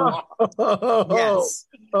two, yes.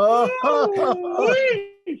 I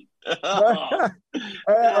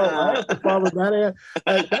have to follow that.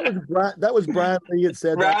 That was Brian Lee had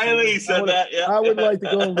said that. Riley said that. Yeah. I would like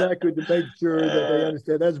to go on record to make sure that they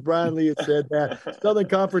understand. That's Brian Lee had said that. Southern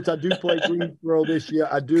Conference, I do play Greensboro this year.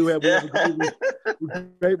 I do have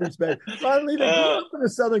great respect. Brian Lee grew up in the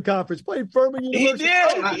Southern Conference, played Furman University.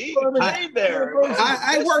 He played there.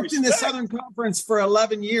 I worked in the Southern Conference for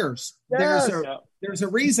 11 years. Yes. There's a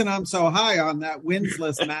reason I'm so high on that wins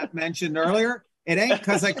list Matt mentioned earlier. It ain't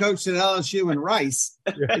because I coached at LSU and Rice.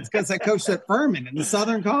 It's because I coached at Furman in the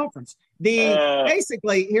Southern Conference.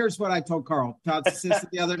 Basically, here's what I told Carl, Todd's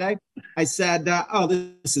assistant, the other day. I said, oh,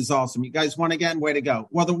 this is awesome. You guys won again? Way to go.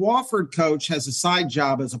 Well, the Wofford coach has a side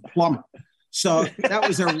job as a plumber. So that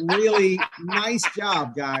was a really nice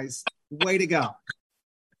job, guys. Way to go.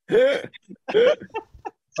 I'm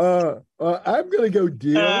going to go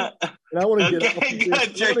deal. And I want to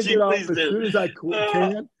get off as soon as I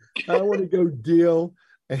can. I want to go deal.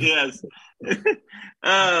 Yes.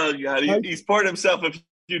 Oh, God. He's poured himself a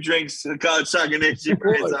few drinks in college soccer nation.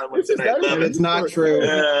 It's not true.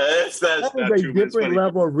 That's a different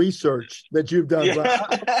level of research that you've done. Yeah.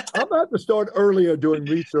 I'm about to start earlier doing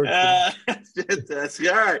research. That's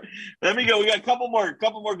all right. Let me go. We got a couple more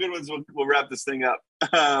good ones. We'll wrap this thing up.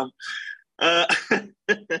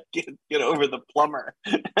 Get over the plumber.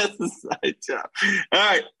 That's a side job.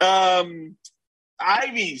 All right.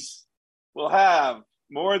 Ivies will have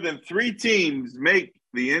more than 3 teams make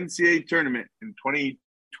the NCAA tournament in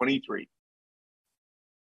 2023.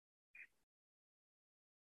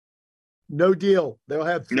 No deal. They'll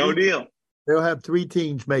have 3, no deal. They'll have 3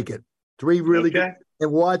 teams make it. 3 really good.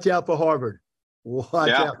 And watch out for Harvard.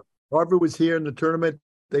 Watch out. Harvard was here in the tournament.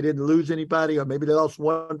 They didn't lose anybody, or maybe they lost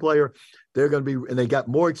one player. They're going to be, and they got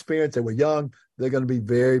more experience. They were young. They're going to be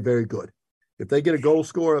very, very good. If they get a goal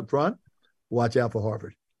scorer up front, watch out for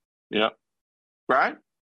Harvard. Yeah. Brian?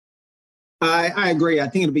 I agree. I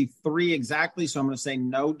think it'll be 3 exactly. So I'm going to say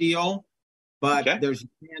no deal. But there's a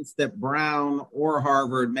chance that Brown or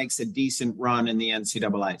Harvard makes a decent run in the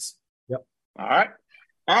NCAAs. Yep. All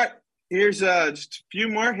right. Here's just a few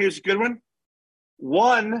more. Here's a good one.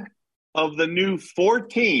 One of the new 4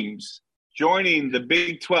 teams joining the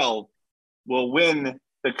Big 12 will win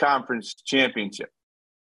the conference championship.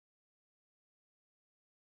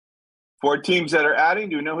 4 teams that are adding.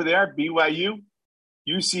 Do you know who they are? BYU,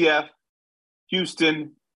 UCF,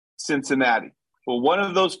 Houston, Cincinnati. Well, one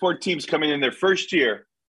of those 4 teams coming in their first year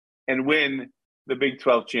and win the Big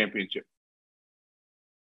 12 championship.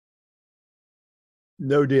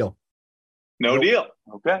 No deal. No deal.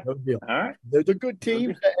 Okay. No deal. All right. They're good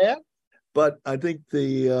teams to add, but I think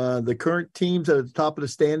the current teams at the top of the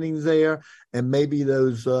standings there, and maybe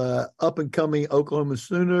those up and coming Oklahoma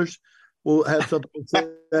Sooners will have something to say.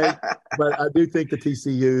 But I do think the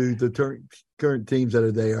TCU, the current teams that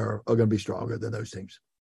are there, are going to be stronger than those teams.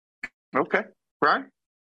 Okay. Brian?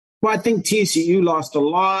 Well, I think TCU lost a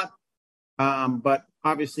lot, but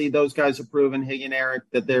obviously those guys have proven, Hig and Eric,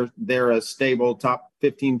 that they're a stable top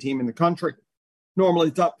 15 team in the country.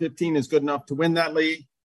 Normally top 15 is good enough to win that league.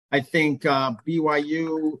 I think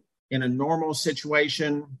BYU in a normal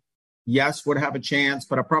situation, yes, would have a chance,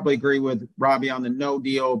 but I probably agree with Robbie on the no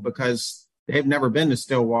deal because they've never been to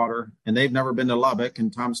Stillwater and they've never been to Lubbock,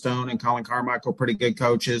 and Tom Stone and Colin Carmichael, pretty good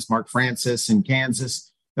coaches, Mark Francis in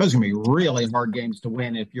Kansas. Those are going to be really hard games to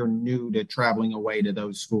win if you're new to traveling away to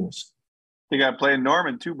those schools. You got to play in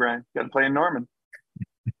Norman too, Brian. You got to play in Norman.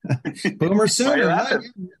 Boomer Sooner.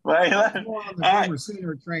 Why you laughing? More on the Boomer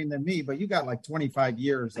Sooner train than me, but you got like 25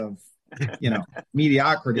 years of,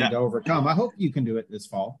 mediocrity to overcome. I hope you can do it this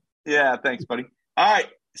fall. Yeah, thanks, buddy. All right,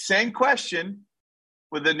 same question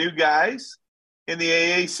with the new guys in the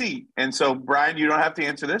AAC. And so, Brian, you don't have to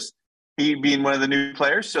answer this. He being one of the new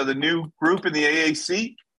players. So the new group in the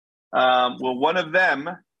AAC, will one of them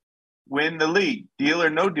win the league? Deal or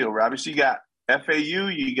no deal, Robbie? So you got FAU,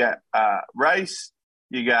 you got Rice,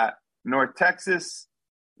 you got North Texas,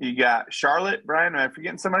 you got Charlotte. Brian, am I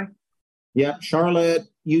forgetting somebody? Yep, Charlotte,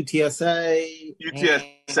 UTSA.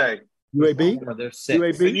 UAB? There's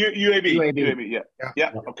 6. UAB.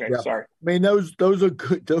 Yeah. Okay, yeah. Sorry. I mean, those are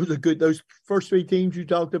good. Those are good. Those first 3 teams you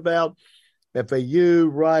talked about, FAU,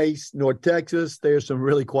 Rice, North Texas, there's some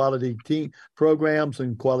really quality team programs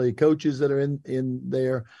and quality coaches that are in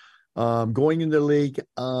there going in the league.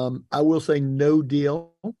 I will say no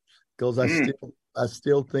deal because I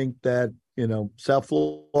still think that, South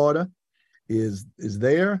Florida is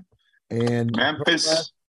there, and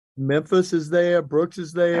Memphis is there. Brooks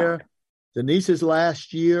is there. Denise's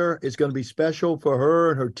last year is going to be special for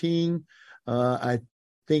her and her team. I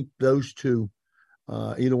think those 2,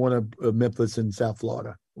 either one of Memphis and South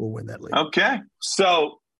Florida, will win that league. Okay.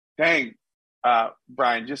 So, dang,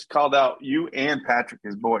 Brian just called out you and Patrick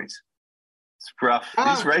as boys. It's rough.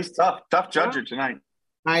 He's raced tough judger tonight.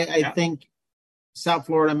 I think South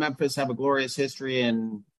Florida, Memphis have a glorious history,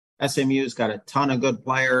 and SMU's got a ton of good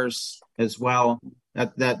players as well.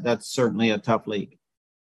 That's certainly a tough league.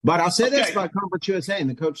 But I'll say this about Conference USA and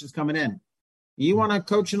the coaches coming in. You want to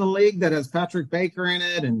coach in a league that has Patrick Baker in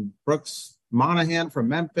it and Brooks Monahan from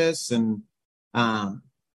Memphis and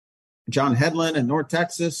John Hedlund in North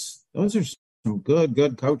Texas. Those are some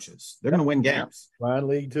good coaches. They're going to win games. Ryan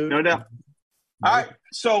League too. No doubt. All right.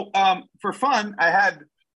 So for fun, I had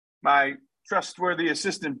my trustworthy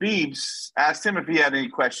assistant Beebs asked him if he had any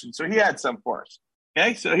questions. So he had some for us.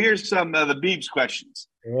 Okay. So here's some of the Beebs questions.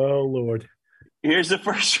 Oh, Lord. Here's the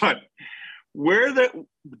first one. Where the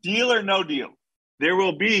deal or no deal? There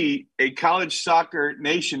will be a College Soccer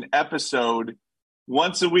Nation episode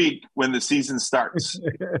once a week when the season starts.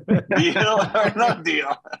 Deal or no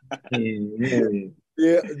deal?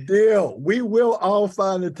 Yeah, deal. We will all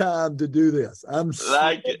find the time to do this.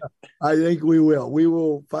 Like it. I think we will. We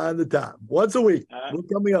will find the time once a week. We're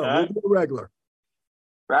coming on. We'll do a regular.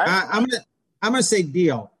 Right. I'm gonna say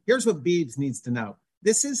deal. Here's what Beebs needs to know.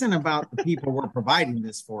 This isn't about the people we're providing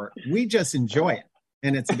this for. We just enjoy it,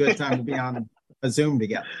 and it's a good time to be on a Zoom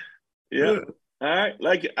together. Yeah. All right.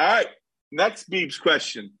 Like it. All right. Next Beebs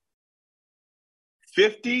question.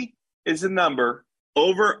 50 is a number.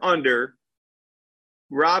 Over, under.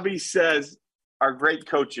 Robbie says are great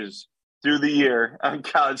coaches through the year on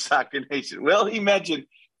College Soccer Nation. Will he mention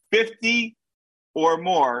 50 or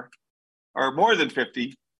more than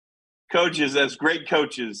 50 coaches as great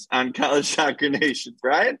coaches on College Soccer Nation,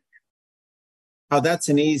 Brian? Oh, that's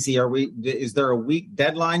an easy. Is there a week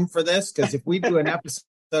deadline for this? Because if we do an episode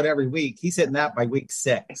every week, he's hitting that by week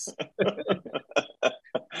 6.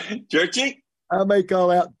 Churchy? I may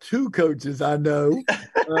call out 2 coaches I know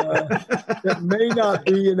that may not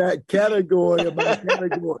be in that category of my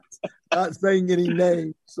categories. Not saying any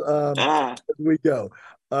names as we go.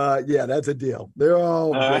 Yeah, that's a deal. They're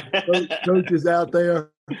all coaches out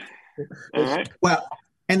there. All right. Well,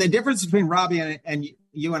 and the difference between Robbie and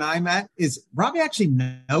you and I, Matt, is Robbie actually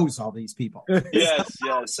knows all these people. Yes, he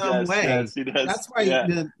does. He does. That's why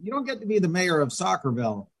you don't get to be the mayor of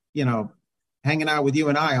Soccerville, hanging out with you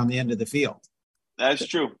and I on the end of the field. That's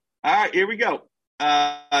true. All right, here we go.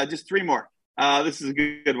 Just 3 more. This is a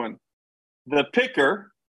good one. The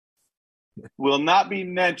picker will not be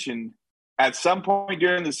mentioned at some point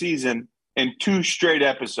during the season in 2 straight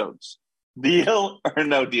episodes. Deal or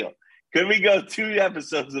no deal? Could we go 2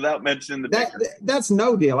 episodes without mentioning the picker? That's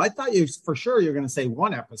no deal. I thought you for sure you're going to say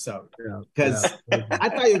 1 episode because I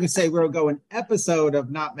thought you were going to say we'll go an episode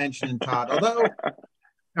of not mentioning Todd. Although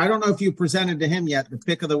I don't know if you presented to him yet the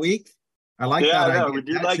pick of the week. I like that idea. We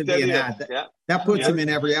do that like should that. Be an ad. That puts him in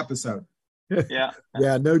every episode. Yeah.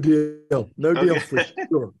 Yeah, no deal. No deal for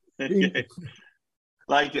sure. Okay.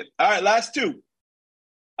 Like it. All right, last 2.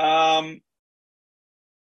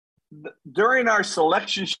 During our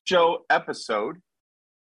selection show episode,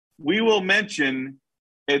 we will mention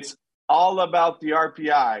it's all about the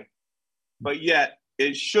RPI, but yet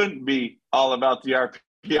it shouldn't be all about the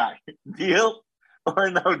RPI. Deal or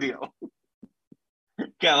no deal?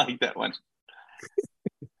 Kind of like that one.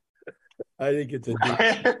 I think it's a deal.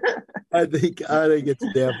 I think it's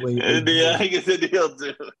definitely a deal. I think it's a deal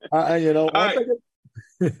too.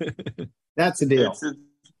 That's a deal.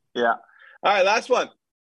 Yeah. All right, last one.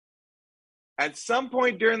 At some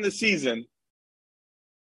point during the season,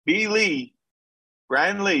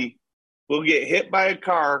 Brian Lee, will get hit by a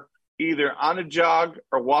car either on a jog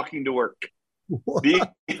or walking to work. What?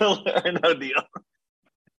 Deal or no deal?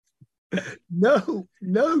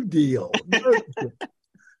 No deal.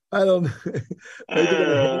 I don't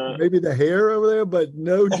know. Maybe the hair over there, but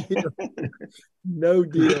no deal. No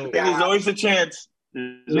deal. Yeah, there's always a chance.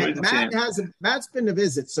 Matt's been to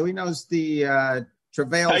visit, so he knows the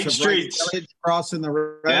travails Tight of streets. Rice Village, crossing the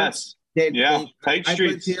road. Yes. Tight streets. I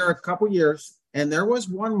lived here a couple years, and there was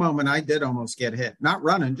one moment I did almost get hit. Not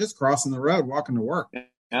running, just crossing the road, walking to work.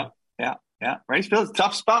 Yeah. Rice Village,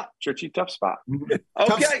 tough spot. Churchy, tough spot.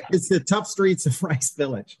 Okay. It's the tough streets of Rice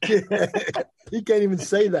Village. He can't even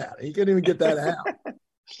say that. He can't even get that out.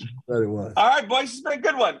 But it was. All right, boys, it's been a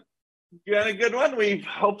good one. You had a good one. We've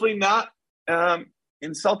hopefully not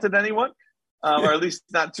insulted anyone, or at least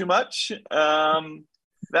not too much.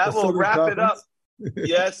 That will wrap it up.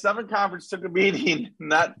 Yes, Southern Conference took a beating,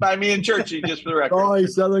 not by me and Churchy, just for the record. Sorry,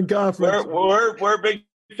 Southern Conference. We're big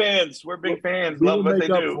fans. We're big fans. Love what they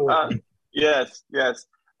do. Yes.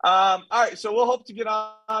 All right, so we'll hope to get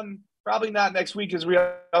on, probably not next week as we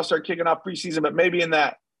all start kicking off preseason, but maybe in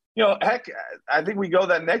that. Heck, I think we go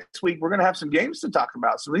that next week. We're going to have some games to talk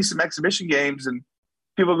about, so at least some exhibition games and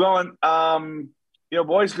people going.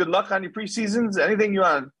 Boys, good luck on your preseasons. Anything you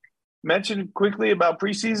want to mention quickly about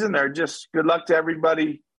preseason, or just good luck to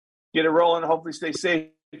everybody? Get it rolling. Hopefully, stay safe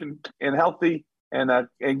and healthy, and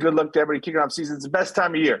good luck to everybody kicking off season. It's the best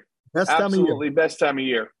time of year. Absolutely best time of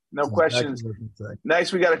year. No questions.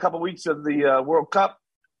 Nice. We got a couple weeks of the World Cup,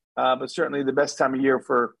 but certainly the best time of year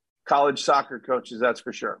for college soccer coaches. That's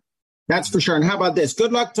for sure. That's for sure. And how about this?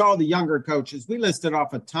 Good luck to all the younger coaches. We listed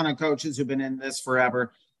off a ton of coaches who've been in this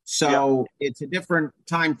forever. So It's a different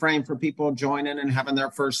time frame for people joining and having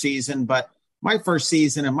their first season. But my first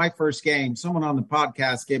season and my first game, someone on the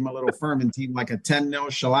podcast gave my little Furman team like a 10-0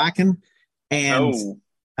 shellacking. And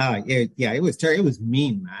it was terrible. It was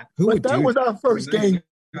mean, Matt. That was our first game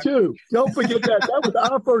too. Don't forget that. That was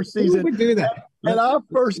our first season. Who would do that? And our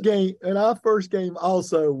first game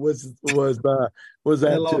also was that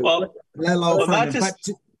too. But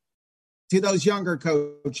to those younger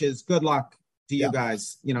coaches, good luck to you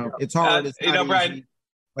guys. It's hard. It's not Brian, easy,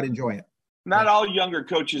 but enjoy it. Not all younger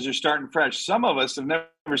coaches are starting fresh. Some of us have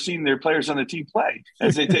never seen their players on the team play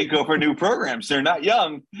as they take over new programs. They're not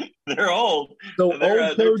young; they're old. So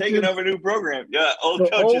they're taking over new programs. Yeah, old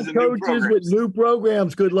coaches and new programs. With new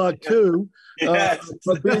programs. Good luck too. Yes.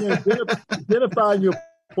 But identifying your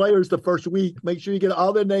players the first week, make sure you get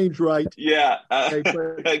all their names right. Yeah,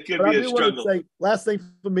 it could be a struggle. Last thing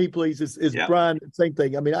for me, please, is Brian. Same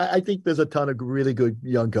thing. I mean, I think there's a ton of really good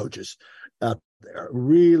young coaches out there.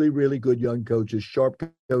 Really, really good young coaches, sharp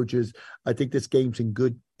coaches. I think this game's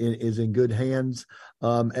is in good hands.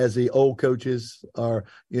 As the old coaches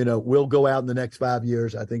will go out in the next 5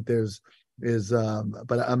 years. I think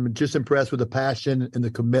but I'm just impressed with the passion and the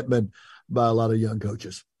commitment by a lot of young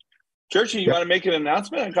coaches. Churchy, you want to make an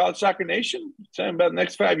announcement on College Soccer Nation? Talking about the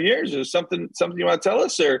next 5 years. Is something you want to tell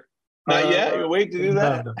us, or not yet? You wait to do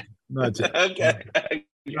that? No, not yet. Okay.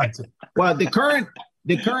 Well, the current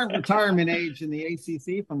retirement age in the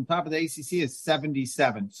ACC from the top of the ACC is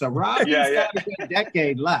 77. So Robbie's got a good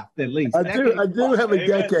decade left at least. I do have a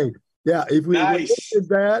decade. Yeah, if we look at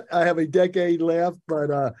that, I have a decade left,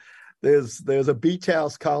 but there's a beach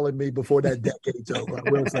house calling me before that decade's over.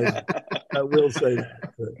 I will say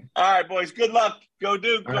that. All right, boys. Good luck. Go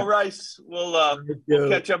Duke. Go Rice. We'll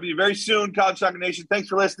catch up with you very soon. College Soccer Nation. Thanks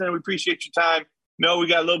for listening. We appreciate your time. No, we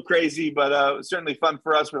got a little crazy, but it was certainly fun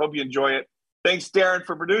for us. We hope you enjoy it. Thanks, Darren,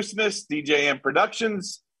 for producing this. DJM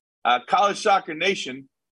Productions. College Soccer Nation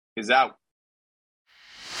is out.